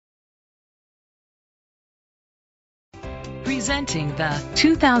Presenting the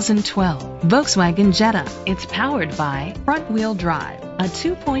 2012 Volkswagen Jetta. It's powered by front-wheel drive, a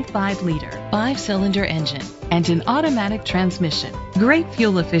 2.5-liter, 5-cylinder engine, and an automatic transmission. Great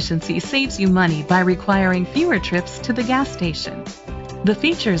fuel efficiency saves you money by requiring fewer trips to the gas station. The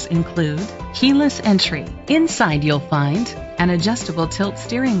features include keyless entry. Inside you'll find an adjustable tilt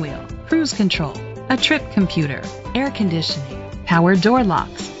steering wheel, cruise control, a trip computer, air conditioning, power door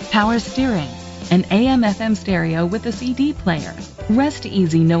locks, power steering, an AM/FM stereo with a CD player. Rest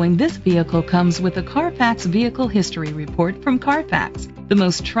easy knowing this vehicle comes with a Carfax Vehicle History Report from Carfax, the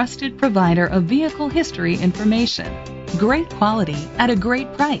most trusted provider of vehicle history information. Great quality at a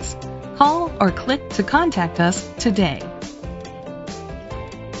great price. Call or click to contact us today.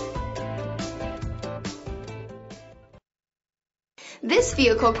 This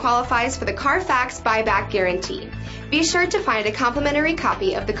vehicle qualifies for the Carfax buyback guarantee. Be sure to find a complimentary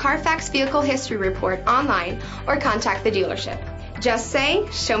copy of the Carfax Vehicle History Report online or contact the dealership. Just say,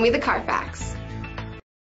 "Show me the Carfax."